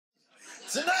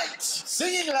Tonight,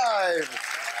 singing live,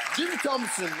 Jim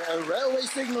Thompson, a railway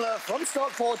signaller from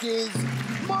Stock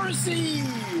 40s, Morrissey.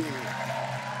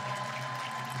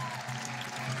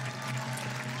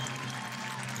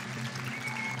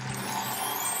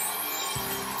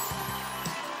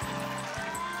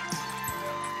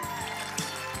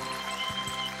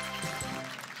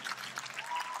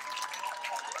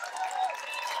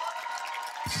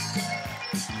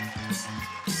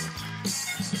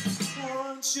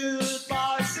 Should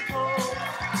bicycle on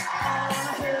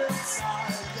a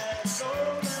hillside, there's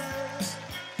Oldham.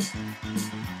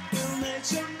 Will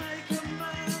nature make a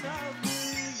man of me,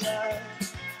 yeah?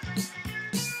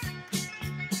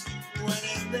 When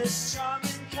in this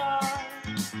charming car,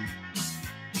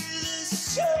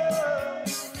 this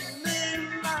charming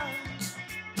man,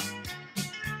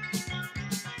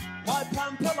 why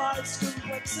pamper life's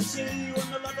complexity when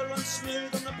the leather runs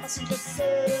smooth on the passenger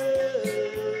seat?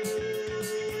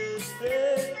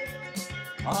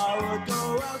 I would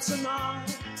go out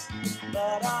tonight,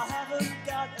 but I haven't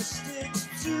got a stick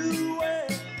to wear.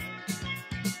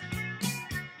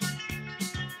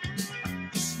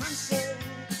 This man said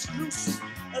it's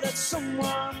gruesome that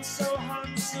someone so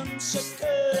handsome should care.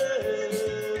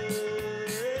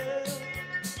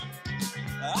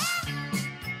 A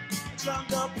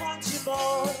drunk up punchy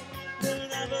boy who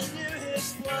never knew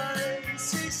his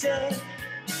place. He said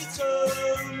he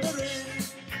turned the ring.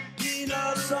 He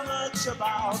knows so much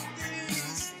about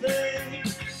these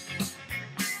things.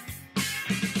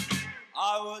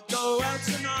 I would go out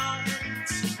tonight,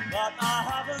 but I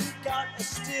haven't got a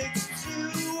stick to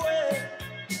wear.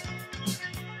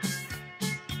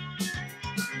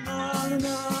 No, no, no,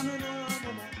 no, no,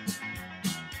 no, no.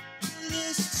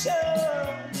 This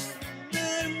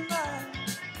charming man,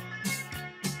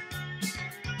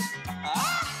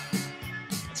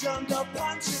 jumped up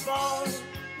punchy boy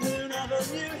who never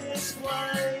knew his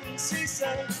place. He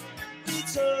said he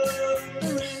turned the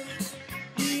ring.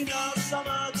 He knows so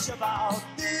much about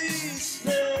these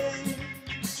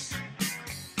things.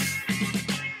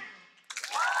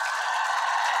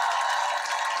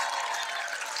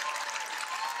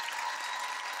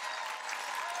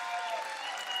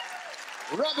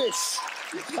 Rubbish!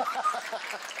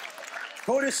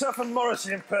 Call yourself a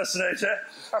Morrissey impersonator.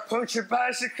 I punched your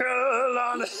bicycle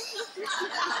on...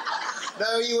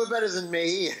 No, you were better than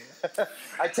me.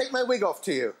 I take my wig off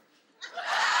to you.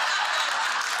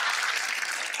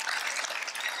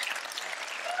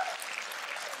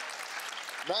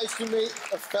 Nice to meet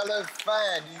a fellow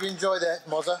fan. Did you enjoy that,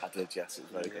 Mozza? I did, yes. It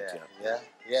was very good, yeah.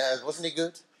 Yeah, wasn't he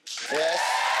good? Yes.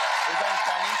 He was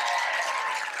uncanny.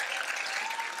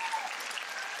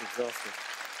 Exhausted.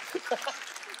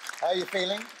 How are you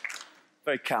feeling?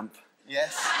 Very camp.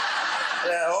 Yes.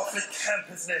 Yeah, awfully camp,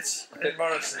 isn't it? In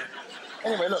Morrissey.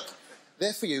 Anyway, look,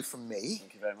 they're for you from me.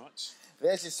 Thank you very much.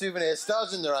 There's your souvenir,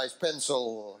 stars in their eyes,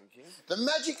 pencil. Thank you. The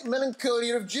magic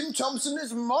melancholia of Jim Thompson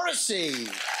is Morrissey.